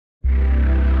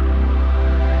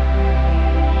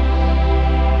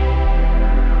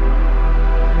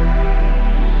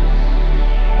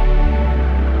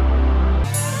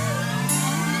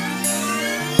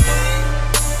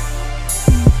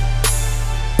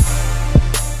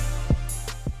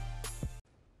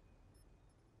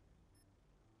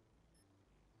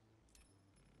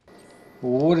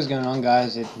What is going on,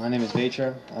 guys? My name is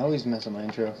Vatrah. I always mess up my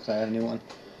intro because I had a new one.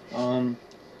 I'm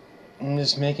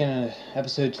just making a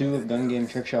episode 2 of gun game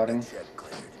trickshotting.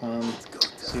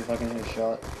 See if I can hit a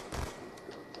shot.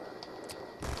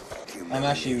 I'm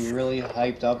actually really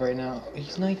hyped up right now.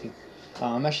 He's knifing.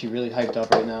 I'm actually really hyped up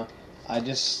right now. I've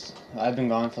been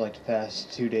gone for like the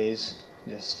past 2 days,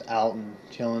 just out and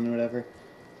chilling or whatever.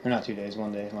 Or not 2 days,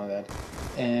 1 day, my bad.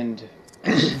 And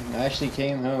I actually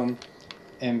came home,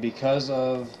 and because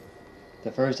of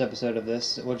the first episode of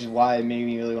this, which is why it made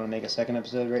me really want to make a second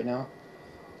episode right now.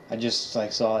 I just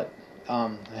like saw it.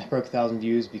 I broke 1,000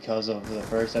 views because of the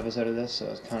first episode of this, so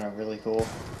it's kind of really cool.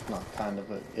 Not kind of,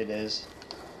 but it is.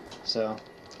 So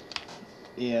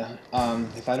yeah,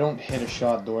 if I don't hit a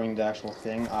shot during the actual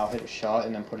thing, I'll hit a shot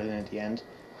and then put it in at the end.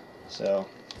 So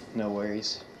no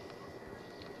worries.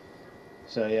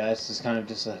 So yeah, this is kind of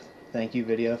just a thank you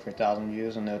video for 1,000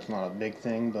 views. I know it's not a big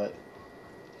thing, but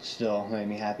still made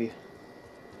me happy.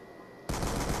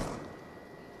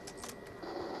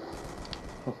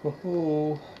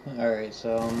 Alright,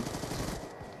 so,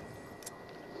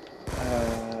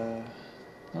 I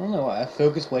don't know, I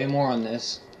focus way more on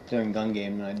this during gun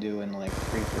game than I do in, like,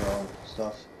 free-for-all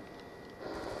stuff.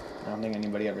 I don't think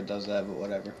anybody ever does that, but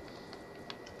whatever.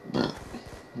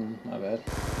 My bad.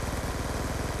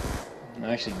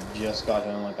 I actually just got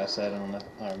home, like I said, I don't know,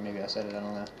 or maybe I said it, I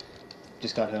don't know.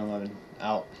 Just got home, I've been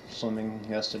out swimming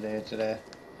yesterday, today.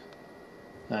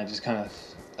 And I just kind of,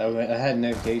 I had a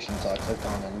notification, so I clicked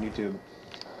on YouTube.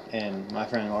 And my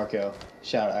friend Marco,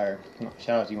 shout out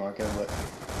to you, Marco, but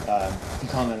he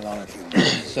commented on it.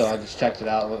 So I just checked it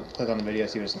out, clicked on the video,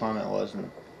 see what his comment was,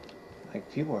 and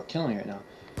like, people are killing it right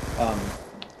now.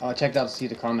 I checked out to see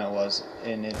what the comment was,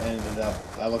 and it ended up,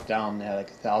 I looked down, and it had like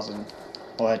 1,000,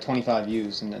 well, it had 25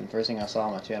 views, and then the first thing I saw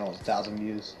on my channel was 1,000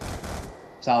 views.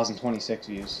 1,026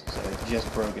 views, so it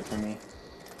just broke it for me.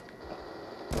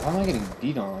 Why am I getting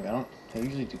beat on? Like, I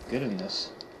usually do good in this.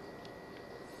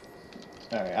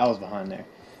 Alright, I was behind there.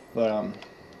 But,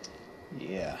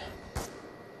 yeah.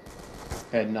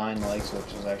 I had 9 likes,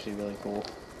 which was actually really cool.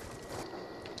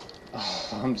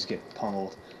 Oh, I'm just getting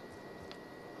pummeled.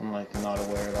 I'm, like, not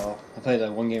aware at all. I played,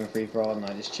 like, one game of free-for-all, and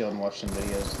I just chilled and watched some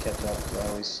videos to catch up, because I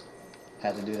always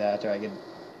had to do that after I get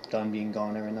done being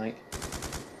gone every night.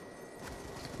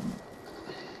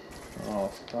 Oh,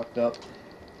 fucked up.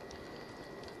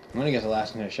 I'm gonna get the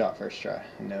last minute shot first try.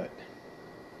 I know it.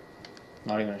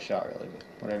 Not even a shot, really, but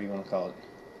whatever you want to call it.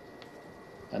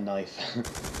 A knife.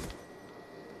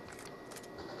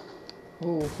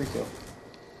 Oh, free kill.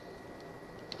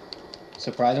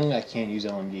 Surprisingly, I can't use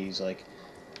LMGs. Like,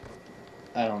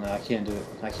 I don't know, I can't do it.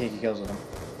 I can't get kills with them.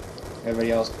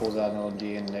 Everybody else pulls out an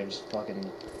LMG and they're just fucking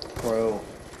pro.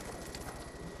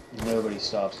 Nobody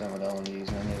stops them with LMGs, and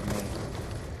then me.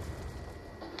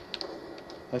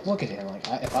 Like, look at him. Like,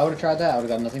 if I would have tried that, I would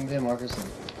have got nothing but hit markers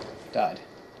and died.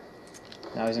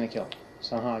 Now he's gonna kill.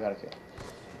 Somehow I got a kill.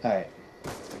 Alright.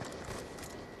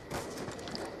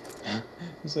 I'm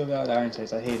so bad with iron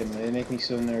sights. I hate them. They make me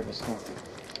so nervous. Come on.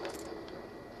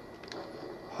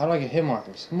 How do I get hit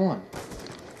markers? Come on.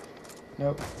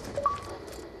 Nope.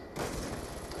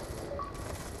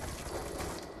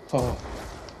 Oh.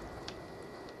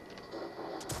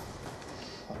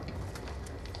 Fuck.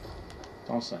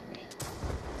 Don't snipe me.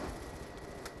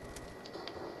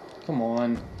 Come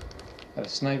on. Got a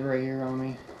sniper right here on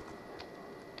me.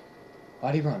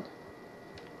 Why'd he run?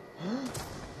 I'm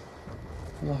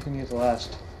not gonna get the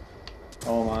last.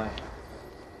 Oh my.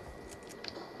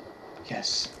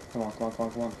 Yes. Come on, come on, come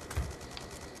on, come on.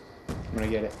 I'm gonna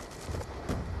get it.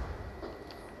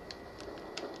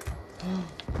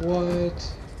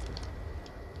 What?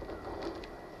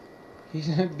 He's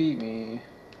gonna beat me.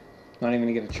 Not even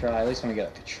gonna get a try. At least I'm gonna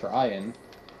get like a try in.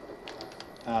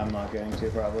 I'm not going to,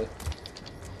 probably.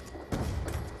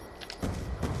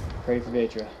 Pray for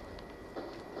Vatrah.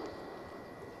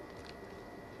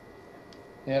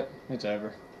 Yep, it's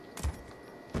over.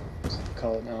 Let's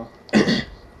call it now.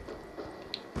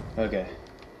 Okay.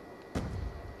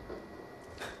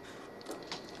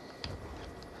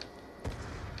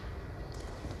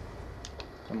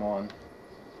 Come on.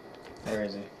 Where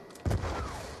is he?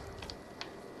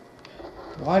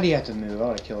 Why do you have to move? I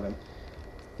would have killed him.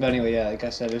 But anyway, yeah, like I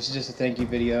said, this is just a thank you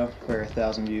video for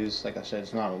 1,000 views. Like I said,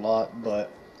 it's not a lot,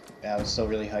 but I was still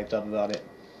really hyped up about it.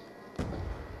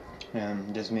 And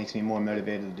it just makes me more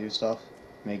motivated to do stuff,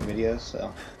 make videos,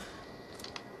 so.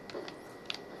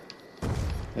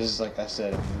 This is, like I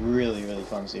said, a really, really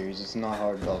fun series. It's not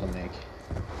hard at all to make.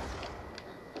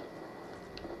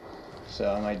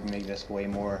 So I might make this way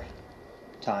more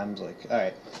times, like,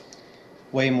 alright.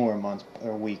 way more a month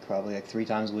or a week, probably like 3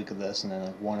 times a week of this, and then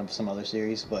like one of some other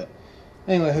series. But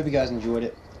anyway, I hope you guys enjoyed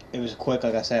it. It was quick,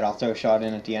 like I said. I'll throw a shot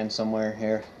in at the end somewhere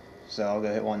here, so I'll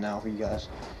go hit one now for you guys.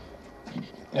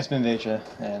 It's been Vatrah,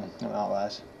 and I'm out,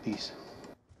 guys. Peace.